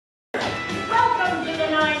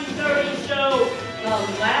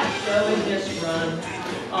show in this run.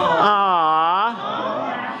 Aww.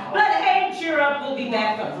 But hey, cheer up, we'll be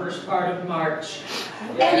back the first part of March.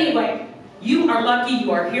 Anyway, you are lucky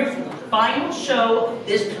you are here for the final show of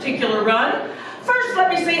this particular run. First, let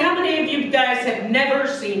me see, how many of you guys have never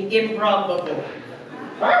seen improv before?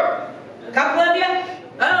 A couple of you?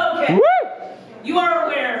 Okay. You are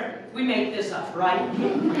aware we make this up, right?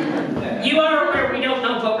 You are aware we don't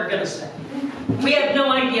know what we're going to say. We have no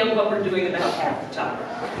idea what we're doing about half the time.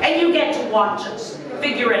 And you get to watch us,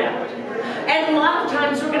 figure it out. And a lot of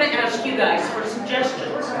times we're going to ask you guys for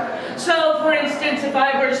suggestions. So, for instance, if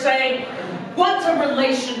I were to say, what's a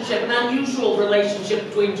relationship, an unusual relationship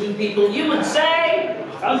between two people, you would say?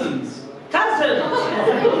 Cousins. Cousins.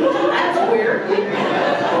 That's weird.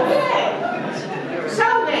 Okay.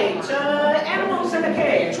 Cellmates, animals in a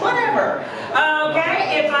cage, whatever.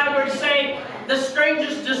 Okay, if I were to say the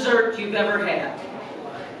strangest dessert you've ever had.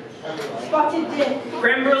 Spotted dick.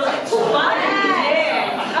 Creme brulee. Spotted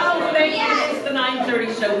dick. Oh, thank you. It's the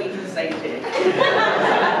 9:30 show. We can say dick.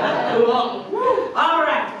 Cool. All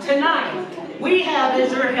right, tonight we have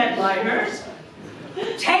as your headliners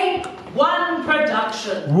Take One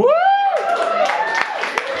Production. Woo!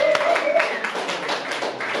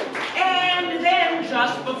 And then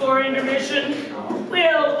just before intermission,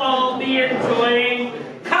 we'll all be enjoying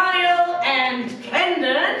Kyle and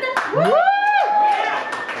Kendon. Woo!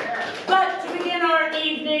 But to begin our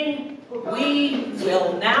evening, we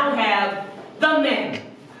will now have the men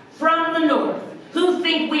from the north who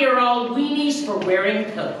think we are all weenies for wearing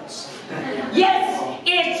coats. Yes,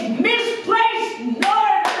 it's Misplaced Northern!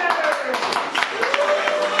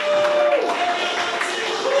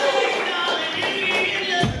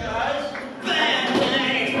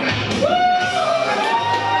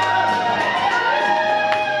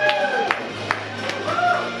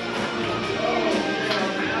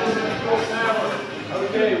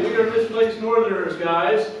 Okay, we are Misplaced Northerners,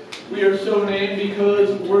 guys. We are so named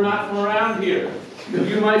because we're not from around here.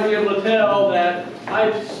 You might be able to tell that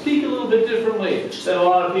I speak a little bit differently than a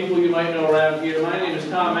lot of people you might know around here. My name is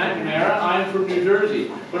Tom McNamara. I'm from New Jersey.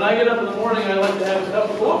 When I get up in the morning, I like to have a cup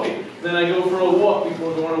of coffee. Then I go for a walk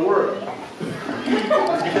before going to work.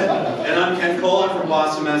 And I'm Ken Cole. I'm from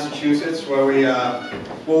Boston, Massachusetts, where we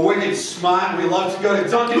get smart. We love to go to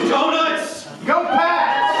Dunkin' Donuts. Go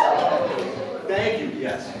Pats! Thank you.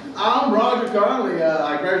 Yes. I'm Roger Garley.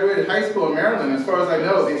 I graduated high school in Maryland. As far as I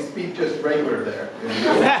know, they speak just regular there.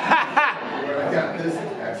 Where I got this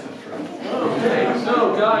accent from. Okay,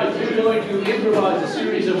 so guys, we're going to improvise a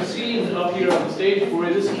series of scenes up here on the stage for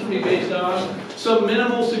you. This is going to be based on some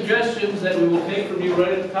minimal suggestions that we will take from you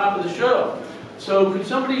right at the top of the show. So could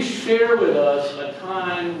somebody share with us a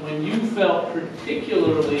time when you felt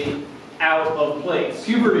particularly out of place?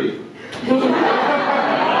 Puberty.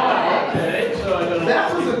 Okay, so I don't know.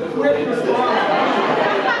 That was a quick response.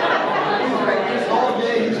 He's like this all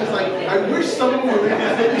day. He's just like, I wish someone would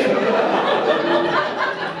have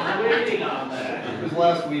Waiting on that. It was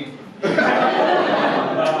last week.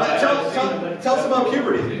 Tell us about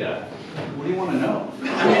puberty. Yeah. What do you want to know? I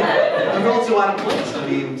mean, you felt so out of place. I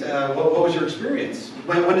mean, what was your experience?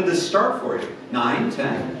 When did this start for you? 9,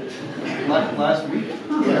 10? Last week.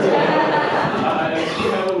 I see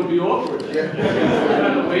how it would be awkward. Yeah. We're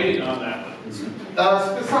kind of waiting on that one.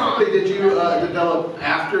 Specifically, did you develop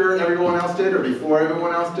after everyone else did or before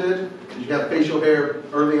everyone else did? Did you have facial hair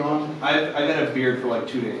early on? I've had a beard for like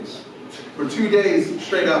 2 days. For 2 days,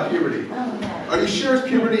 straight out puberty. Are you sure it's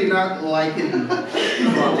puberty, not like in werewolves?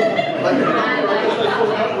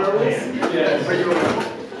 Yes.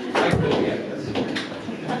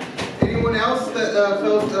 Anyone else that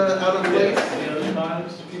felt out of place? Any other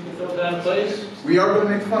times people felt out of place? We are going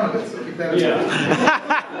to make fun of it, so keep that in mind.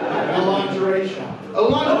 Yeah. A lingerie shop. A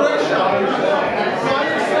lingerie shop. By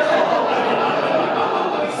yourself.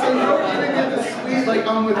 So you don't even get the sweet, like,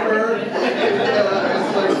 I'm with her.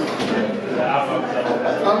 It's like,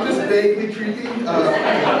 I'm just vaguely creepy.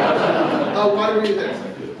 Why were you there?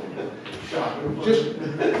 Shopping. Just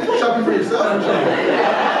shopping for yourself?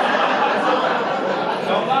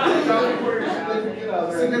 Shopping for yourself.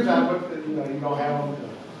 You don't have them.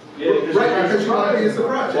 Yeah, Right, because you want to be a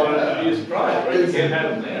surprise. Want to be a surprise, right? You can't have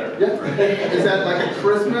them there. Yeah. Is that like a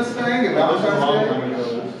Christmas thing? A Valentine's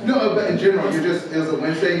Day? No, but in general, it was a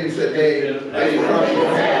Wednesday and you said, hey,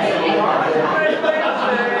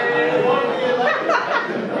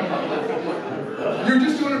 you're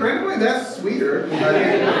just doing it randomly? That's sweeter.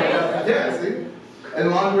 Yeah, see? And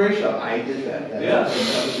lingerie shop. I did that. Yeah,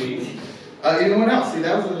 that would be. Anyone else? See,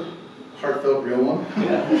 that was a heartfelt real one.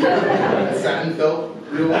 Yeah. A satin felt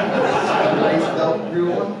real one. A lace felt real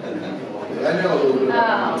one. I know a little bit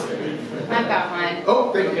about Oh, I've got one.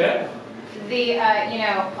 Oh, thank you. Okay. The,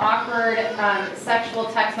 awkward sexual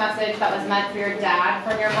text message that was meant for your dad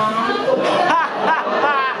from your mom.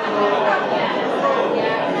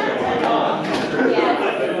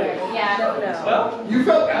 Yeah. Well, You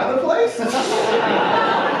felt out of place? Here's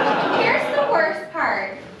the worst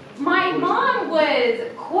part. My mom was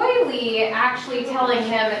coyly actually telling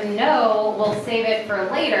him, no, we'll save it for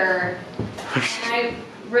later. And I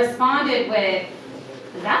responded with,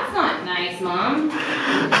 that's not nice, Mom.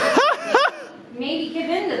 Maybe give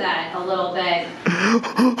in to that a little bit.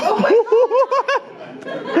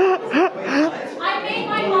 I made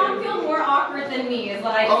my mom feel more awkward than me is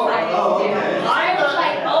what I decided to do. I was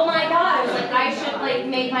like, oh my god, I was like, I should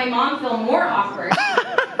make my mom feel more awkward.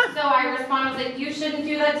 So I responded, I was like, you shouldn't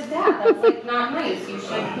do that to Dad. That's like not nice. You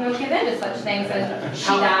should give in to such things. And she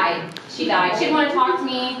died. She died. She didn't want to talk to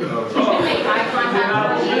me. She didn't make eye contact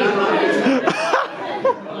with me.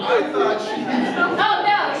 I thought she... Oh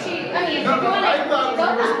no, I thought when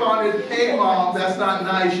you responded, hey Mom, that's not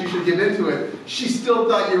nice, you should get into it. She still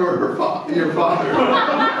thought you were your father.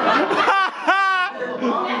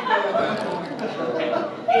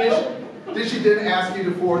 Did she then ask you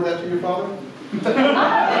to forward that to your father? That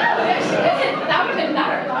would have been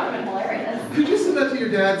better. That would have been hilarious. Could you send that to your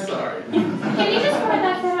dad? Sorry. Can you just forward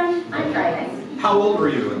that to him? I'm driving. How old were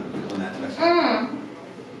you when that text?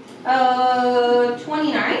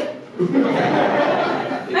 29? I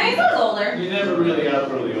mean, I was older. you never really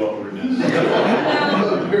outgrow the awkwardness.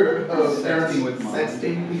 Parenting with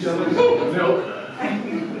sexting each other? Nope.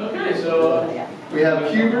 Okay, so We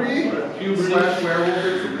have puberty, /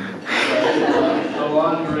 werewolf. the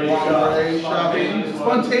lingerie shopping,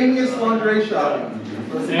 Spontaneous lingerie shopping.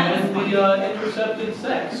 and the intercepted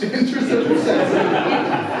sex. Intercepted sex.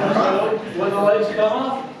 So when the lights come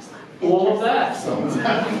off, all of that.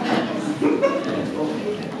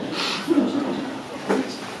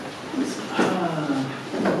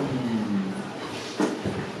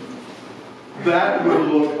 That would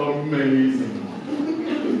look amazing.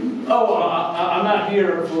 Oh, I'm not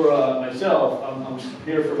here for myself. I'm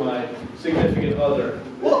here for my significant other.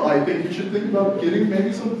 Well, I think you should think about getting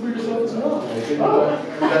maybe something for yourself as well. I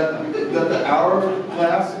think that the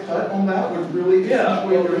hourglass cut on that would really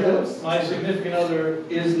accentuate your hips. My significant other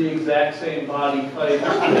is the exact same body type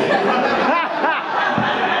as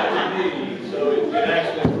me, so it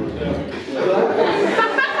actually works out.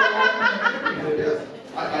 Yes,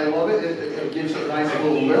 I love it. It gives it a nice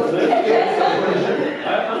little lift.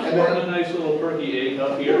 I'm sporting a nice little perky egg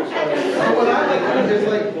up here. So What I like is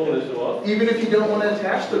like, pull this off. even if you don't want to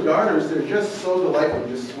attach the garters, they're just so delightful,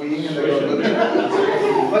 just swinging and they go.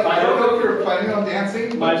 Like, I don't know if you're planning on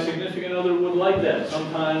dancing. My significant other would like that.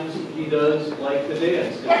 Sometimes he does like to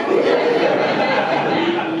dance.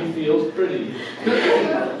 He feels pretty.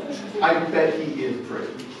 I bet he is pretty.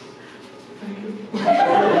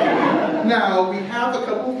 Now, we have a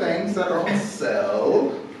couple things that are on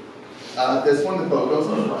sale. This one, the photos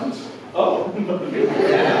in front. Oh.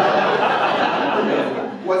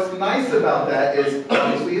 What's nice about that is,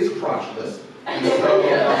 obviously, it's crotchless. And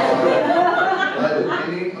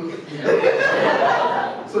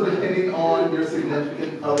so depending on your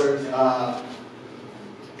significant other's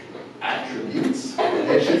attributes,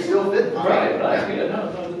 it should still fit fine. Right. Yeah,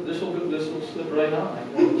 no, this will slip right on.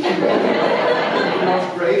 You know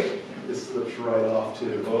what's great? This slips right off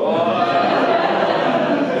too. Oh.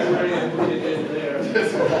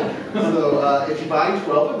 So if you buy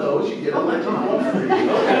 12 of those, you get a one free.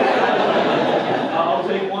 I'll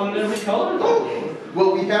take one in every color.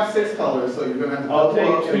 Well, we have 6 colors, so you're going to have to I'll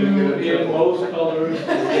double up take and 2 get a in triple. most colors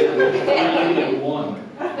and 1.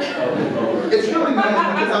 It's really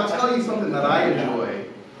nice because I'll tell you something that I enjoy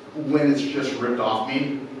when it's just ripped off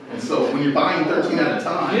me. And so when you're buying 13 at a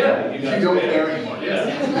time, Yeah, you don't care anymore. Yeah.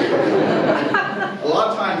 A lot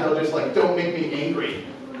of times they'll just like, don't make me angry.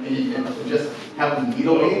 And you just have them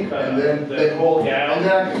needle me, and then the whole gown. And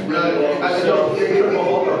then I don't get a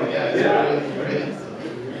whole gown. Yeah.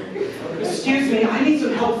 Excuse me, I need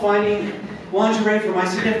some help finding lingerie for my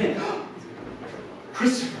significant.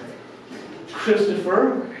 Christopher.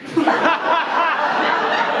 Christopher.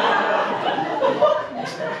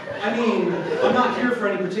 I mean, I'm not here for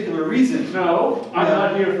any particular reason. No, I'm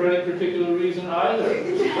not here for any particular reason either.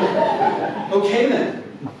 Okay then.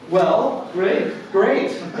 Well, Great.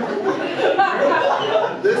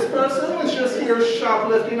 This person was just here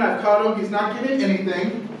shoplifting. I've caught him. He's not getting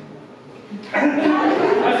anything.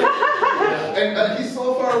 And he's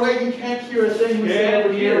so far away, he can't hear a thing we say over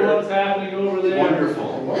Can't hear here. what's happening over there.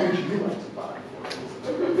 wonderful. What would you like to buy?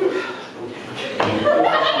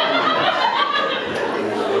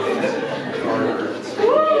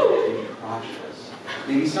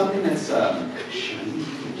 Maybe something that's shiny,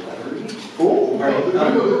 leathery. Cool.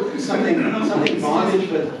 Or something bondage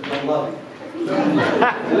but loving.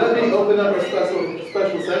 Let me open up our special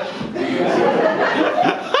section.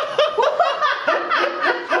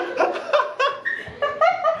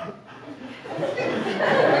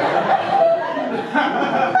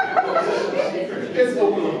 It's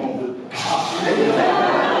open.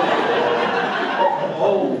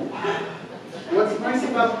 Oh. What's nice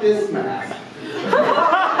about this mask?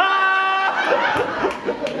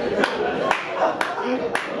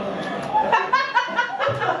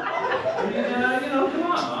 Come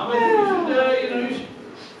on, Mom. I think you should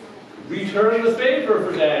return the favor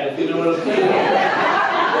for Dad, if you know what I'm saying.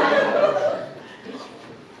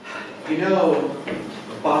 You know,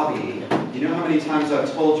 Bobby, you know how many times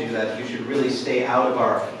I've told you that you should really stay out of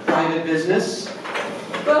our private business?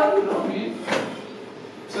 Well, I mean,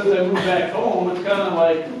 since I moved back home, it's kind of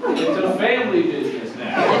like it's a family business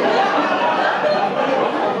now.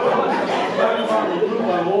 I'm on the group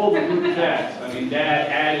on all the group chats. I mean, Dad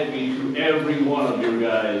added me to every one of your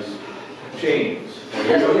guys' chains.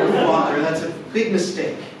 Father, that's a big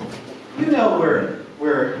mistake. You know we're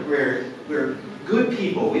good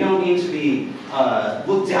people. We don't need to be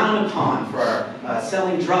looked down upon for our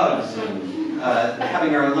selling drugs and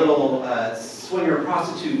having our little swinger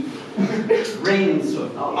prostitute rings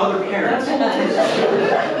with other parents.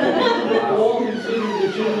 All considered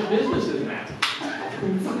legitimate businesses now.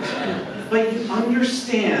 But you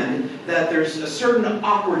understand that there's a certain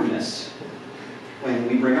awkwardness when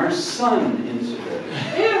we bring our son into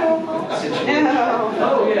the situation.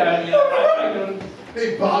 Oh yeah, I mean, I don't.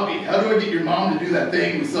 Hey, Bobby, how do I get your mom to do that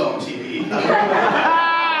thing we saw on TV? I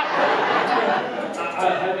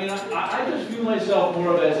just view myself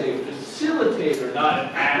more of as a facilitator, not an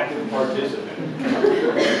active participant.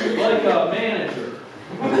 Like a manager.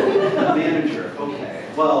 A manager, okay.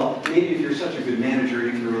 Well, maybe if you're such a good manager,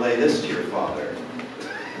 you can relay this to your father.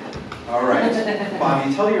 All right,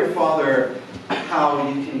 Bobby, tell your father how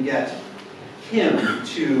you can get him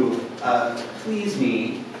to please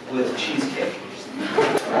me with cheesecake.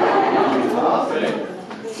 Okay.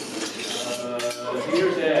 Dear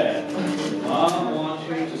Dad, Mom wants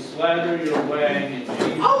you to slather your wang in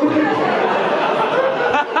cheese.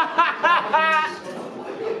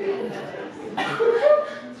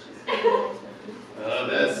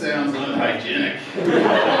 That sounds unhygienic.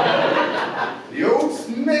 The old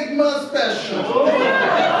smegma special.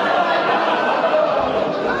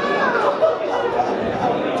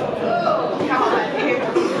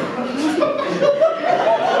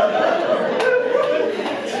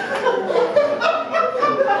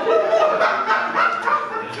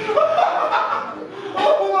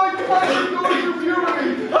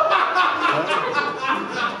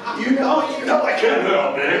 You know I can't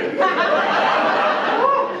help it.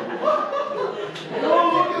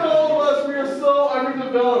 Oh, look at all of us. We are so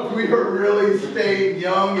underdeveloped. We are really staying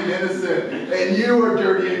young and innocent. And you are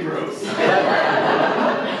dirty and gross. I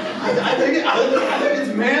think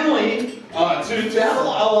it's manly to have a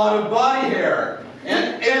lot of body hair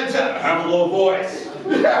and to have a low voice.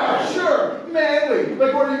 Yeah, sure. Manly.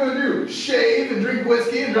 Like, what are you going to do? Shave and drink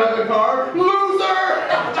whiskey and drive a car? Loser!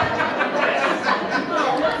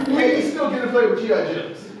 We still get to play with G.I.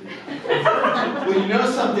 Joes. Well, you know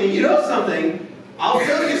something. I'll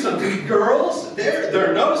tell you something. Girls,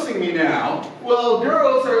 they're noticing me now. Well,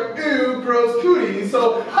 girls are gross cooties,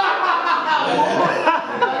 so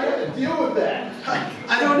I got to deal with that.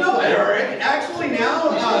 I don't know, Eric. Actually, now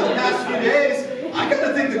the past few days, I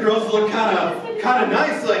gotta think the girls look kind of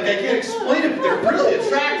nice. Like I can't explain it, but they're really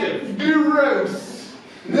attractive. Gross.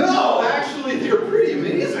 No, actually, they're pretty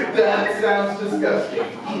amazing. That sounds disgusting.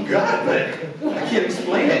 Oh God, but I can't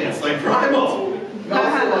explain it. It's like primal. And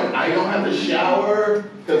also, like, I don't have to shower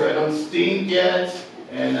because I don't stink yet,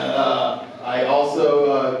 and I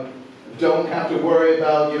also don't have to worry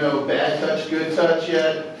about, bad touch, good touch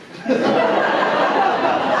yet.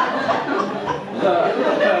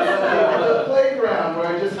 The playground where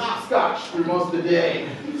I just hopscotch through most of the day.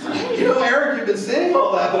 Eric, you've been saying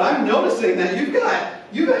all that, but I'm noticing that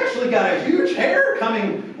you've actually got a huge hair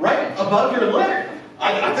coming right above your lip.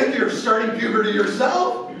 I think you're starting puberty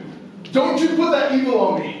yourself. Don't you put that evil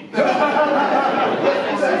on me.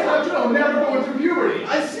 That's not true. I'm never going through puberty.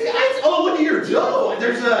 I see. Oh, look at your toe.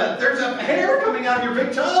 There's a hair coming out of your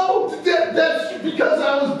big toe. That's because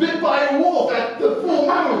I was bit by a wolf at the full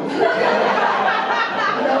moon.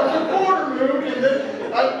 That was a quarter moon, and then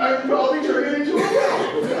I'm probably turning into a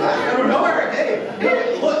wolf. I don't know, Eric.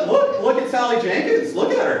 Hey, look at Sally Jenkins.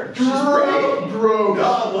 Look at her. She's pretty. Bro.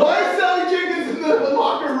 No, Why is Sally Jenkins in the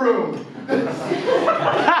locker room?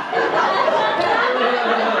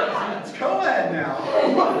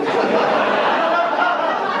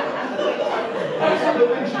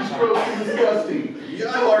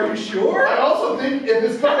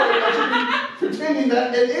 thinking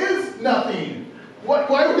that it is nothing.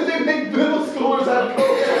 Why would they make middle schoolers have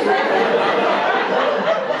COVID?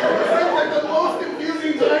 It seems like the most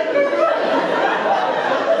confusing time to do it.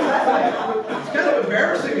 It's kind of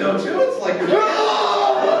embarrassing though too. It's like you're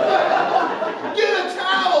Get a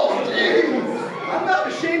towel, jeez. I'm not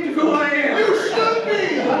ashamed of who I am. You should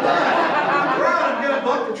be. I'm proud. I'm gonna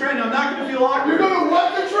buck the trend. I'm not gonna feel awkward. You're gonna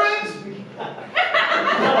what the trend?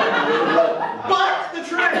 Buck the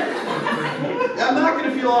trend. I'm not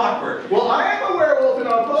gonna feel awkward. Well, I am a werewolf, and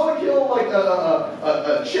I'll probably kill like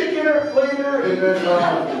a chicken later, and then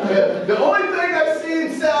the only thing I've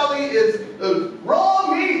seen, Sally, is raw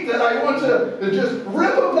meat that I want to just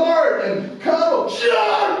rip apart and cuddle.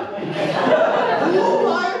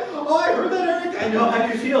 Oh, I heard that, Eric. I know how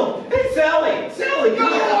you feel. Hey, Sally. Sally, No,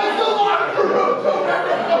 come here. I feel awkward. Don't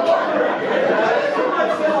ever come over.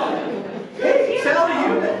 Hey, Sally,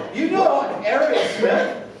 you know Eric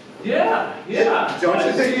Smith? Yeah. Don't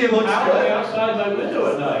you think he looks out good? outside my window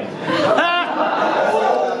at night? That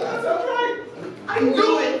sounds right. I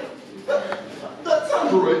knew it. That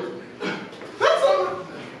sounds right. That sounds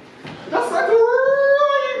right.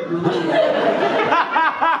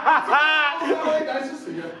 Nice to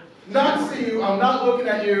see you. Not see you. I'm not looking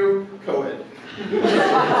at you. Co-ed.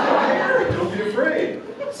 Eric, don't be afraid.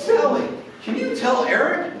 Sally, can you tell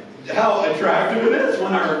Eric how attractive it is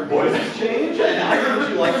when our voices change? And how would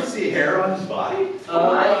you like to see hair on his body?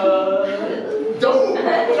 Don't.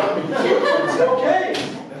 It's okay.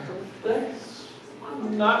 That's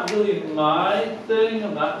not really my thing.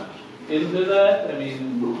 I'm not into that. I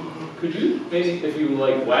mean, could you maybe, if you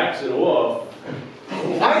like, wax it off?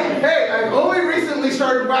 Hey, I've only recently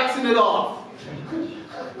started waxing it off.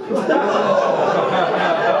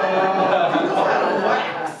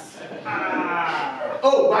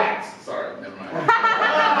 Oh, wax. Sorry, never mind.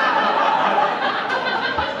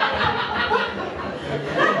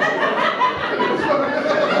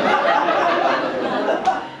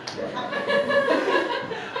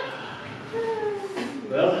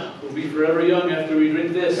 Well, we'll be forever young after we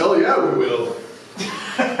drink this. Hell yeah, we will.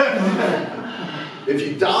 If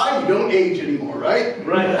you die, you don't age anymore, right?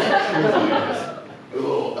 Right. A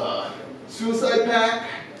little suicide pack,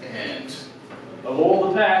 and Of all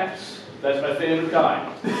the packs, that's my favorite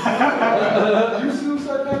kind. you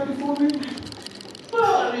suicide pack before me?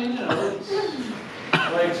 Well, I mean, it's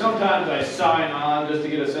like sometimes I sign on just to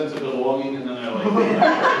get a sense of belonging, and then I like.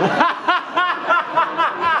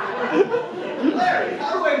 Larry,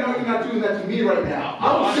 how do I know you're not doing that to me right now?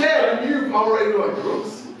 I'm dead, and you've already like,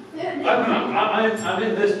 oops. I'm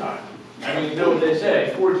in this time. I mean, you know what they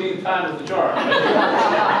say, 14th time is the charm.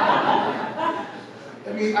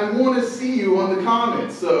 I mean, I want to see you on the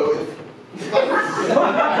comments, so if I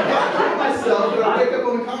kill myself and I wake up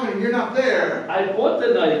on the comment and you're not there. I bought the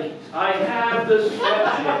Nikes. I have the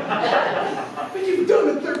sweatshirt. But you've done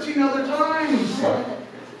it 13 other times.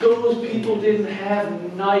 Those people didn't have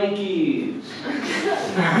Nikes.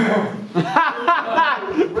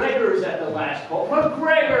 McGregor's at the last call.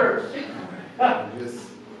 McGregor's!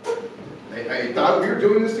 I thought we were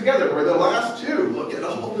doing this together. We're the last two. Look at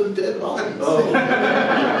all the dead bodies. Oh,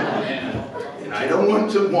 man. And I don't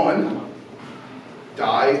want to, one,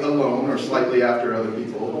 die alone or slightly after other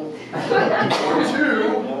people. Or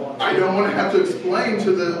two, I don't want to have to explain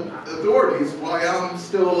to the authorities why I'm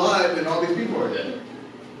still alive and all these people are dead.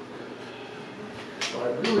 So I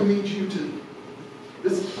really need you to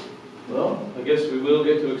listen. Well, I guess we will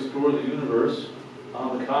get to explore the universe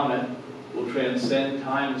on the comet. We'll transcend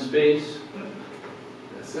time and space.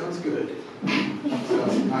 That sounds good.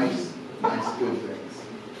 Sounds nice, good things.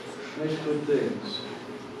 Nice good things.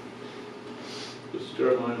 Just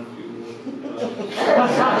stir mine a few more.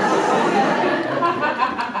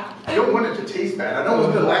 I don't want it to taste bad. I don't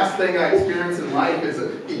want the last thing I experience in life is a...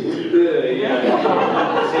 Yeah.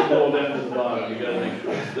 Take it all down to the bottom. You gotta make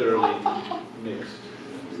sure it's thoroughly mixed.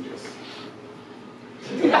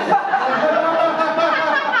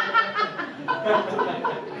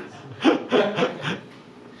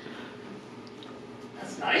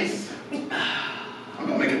 That's nice. I'm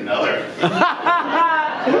gonna make another.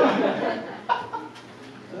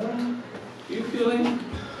 You feeling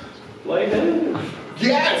lightheaded?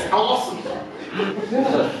 Yeah, it's awesome.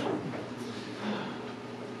 Yeah.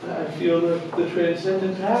 I feel the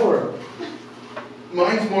transcendent power.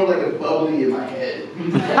 Mine's more like a bubbly in my head.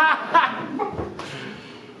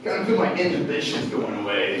 Kind of feel my inhibitions going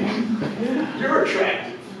away. You're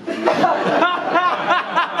attractive.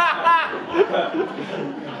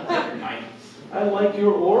 I like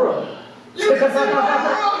your aura. You can see my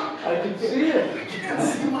aura! I can see it. I can't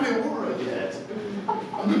see my aura yet.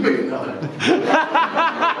 I'm gonna make another.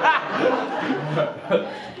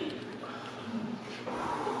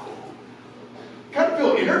 Kind of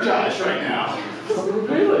feel energized right now.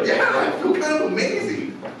 Really? Yeah, I feel kind of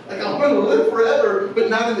amazing. Like I'm going to live forever, but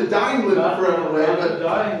not in the dying live forever way, Not but the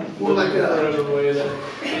dying more like forever way that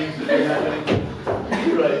seems to be happening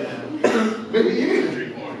right now. maybe you need to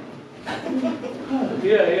drink more.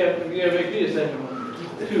 Yeah, make me a second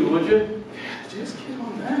one. Too, would you? Just keep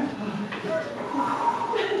on that.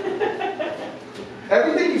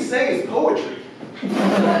 Everything you say is poetry.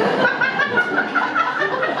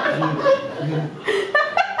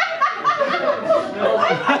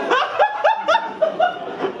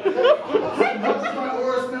 What does my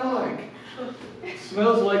aura smell like?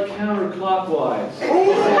 Smells like counterclockwise.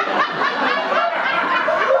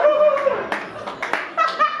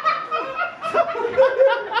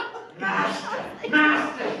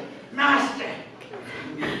 Master!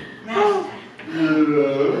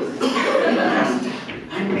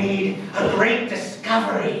 I made a great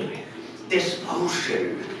discovery. This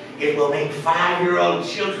potion, it will make 5-year-old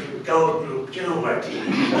children go through puberty.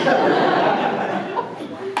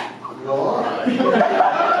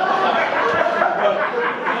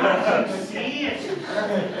 See, it's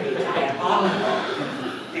very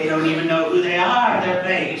diabolical. They don't even know who they are. They're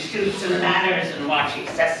playing Shoots and Ladders and watching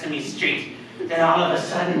Sesame Street. Then all of a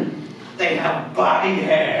sudden, they have body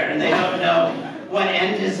hair and they don't know what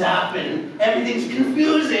end is up and everything's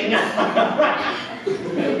confusing.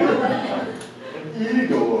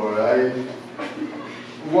 Igor, it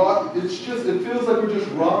feels like we're just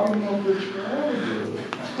robbing them of the treasure.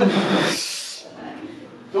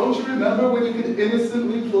 Don't you remember when you could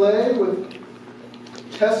innocently play with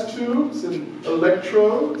test tubes and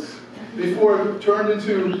electrodes before it turned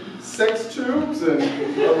into sex tubes and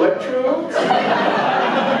electrodes?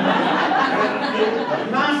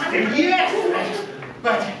 Master, yes!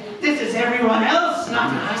 But this is everyone else,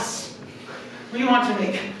 not us. We want to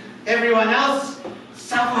make everyone else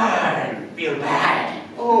suffer and feel bad.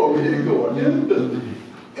 Oh, Igor, empathy.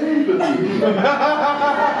 Empathy.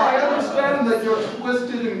 I understand that you're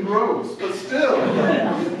twisted and gross, but still,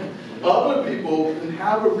 other people can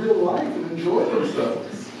have a real life and enjoy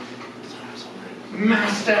themselves.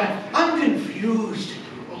 Master, I'm confused.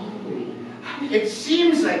 It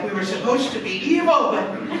seems like we were supposed to be evil,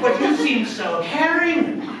 but you seem so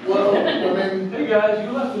caring. Well, I mean, Hey guys,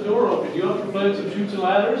 you left the door open. You up for playing some Shoots and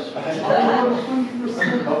Ladders? I'm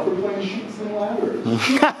 100% up for playing Shoots and Ladders.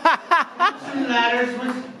 Some ladders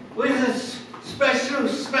with a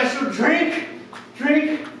special drink.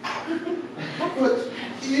 But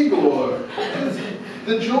Igor,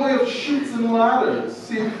 the joy of Shoots and Ladders.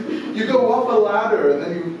 See, you go up a ladder and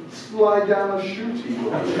then you slide down a chute,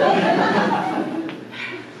 Igor.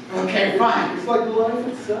 Okay, fine. It's like life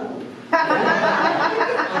itself. All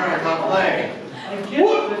right, I'll play.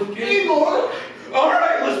 What? Igor! All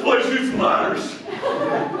right, let's play Shoots and Ladders.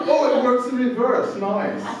 Oh, it works in reverse.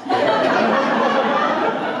 Nice.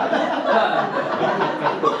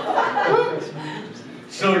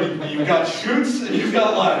 So you've got shoots and you've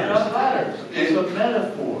got ladders. It's a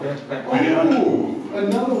metaphor. Oh,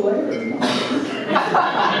 another layer.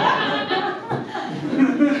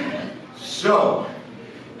 So,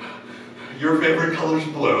 your favorite color's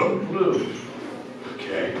blue. Blue.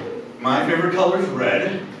 Okay. My favorite color's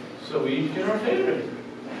red. So we each get our favorite.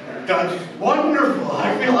 That's wonderful.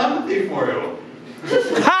 I feel empathy for you.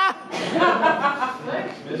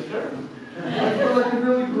 Thanks, mister. I feel like you've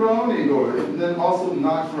really grown, Igor, and then also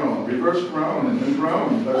not grown. Reverse grown, and then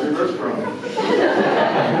grown, but reverse grown.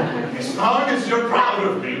 As long as you're proud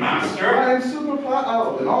of me, Master. I am super proud.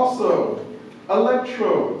 Oh, and also,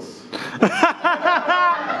 electrodes.